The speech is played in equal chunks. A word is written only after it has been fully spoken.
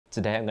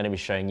Today I'm going to be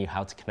showing you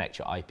how to connect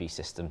your IP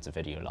system to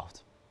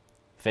Videoloft.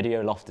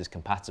 Videoloft is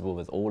compatible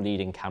with all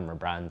leading camera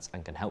brands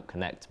and can help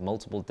connect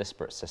multiple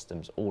disparate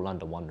systems all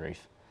under one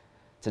roof.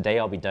 Today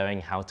I'll be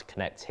showing how to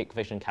connect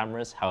Hikvision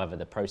cameras, however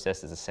the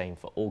process is the same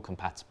for all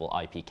compatible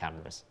IP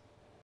cameras.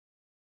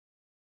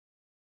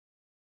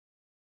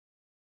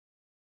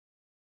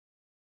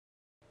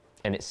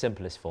 In its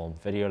simplest form,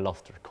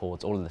 Videoloft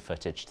records all of the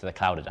footage to the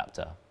cloud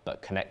adapter,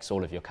 but connects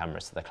all of your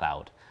cameras to the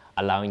cloud,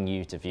 allowing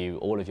you to view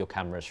all of your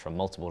cameras from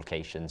multiple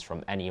locations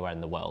from anywhere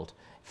in the world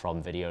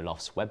from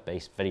Videoloft's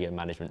web-based video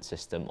management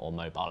system or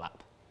mobile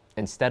app.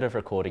 Instead of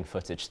recording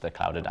footage to the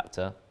cloud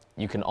adapter,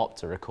 you can opt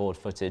to record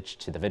footage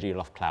to the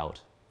Videoloft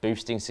Cloud,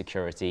 boosting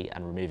security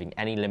and removing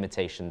any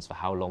limitations for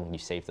how long you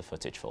save the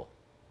footage for.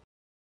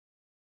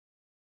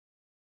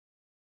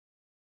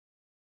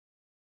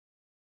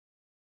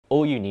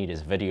 All you need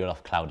is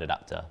Videoloft Cloud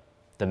Adapter.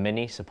 The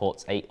Mini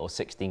supports 8 or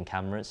 16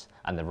 cameras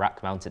and the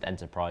rack-mounted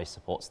Enterprise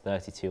supports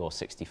 32 or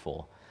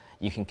 64.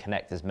 You can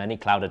connect as many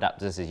cloud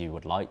adapters as you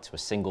would like to a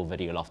single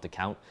Videoloft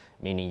account,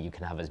 meaning you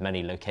can have as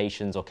many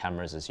locations or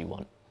cameras as you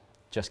want.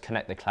 Just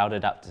connect the cloud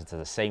adapter to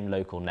the same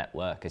local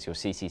network as your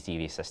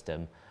CCTV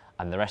system,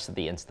 and the rest of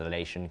the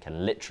installation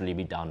can literally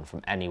be done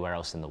from anywhere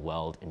else in the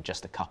world in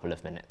just a couple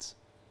of minutes.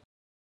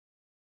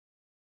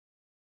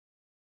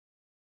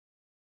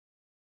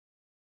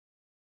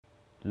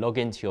 Log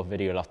into your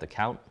Videoloft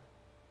account.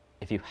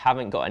 If you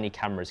haven't got any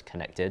cameras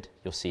connected,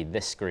 you'll see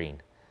this screen.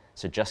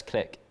 So just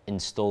click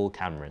Install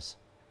Cameras.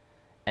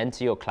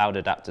 Enter your cloud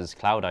adapter's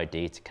cloud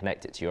ID to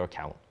connect it to your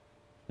account.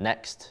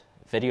 Next,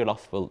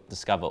 Videoloft will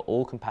discover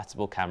all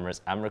compatible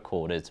cameras and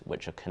recorders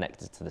which are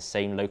connected to the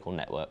same local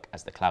network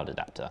as the cloud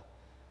adapter.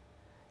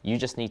 You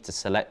just need to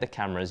select the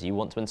cameras you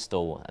want to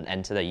install and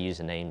enter their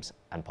usernames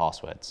and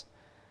passwords.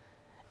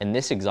 In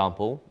this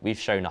example, we've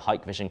shown a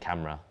Hikvision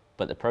camera,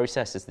 but the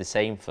process is the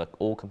same for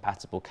all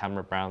compatible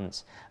camera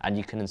brands, and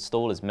you can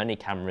install as many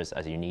cameras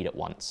as you need at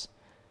once.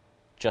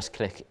 Just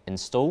click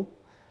Install,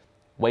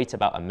 wait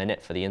about a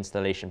minute for the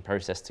installation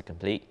process to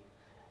complete.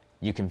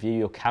 You can view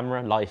your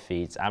camera live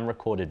feeds and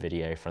recorded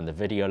video from the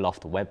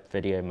Videoloft web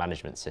video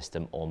management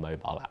system or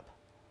mobile app.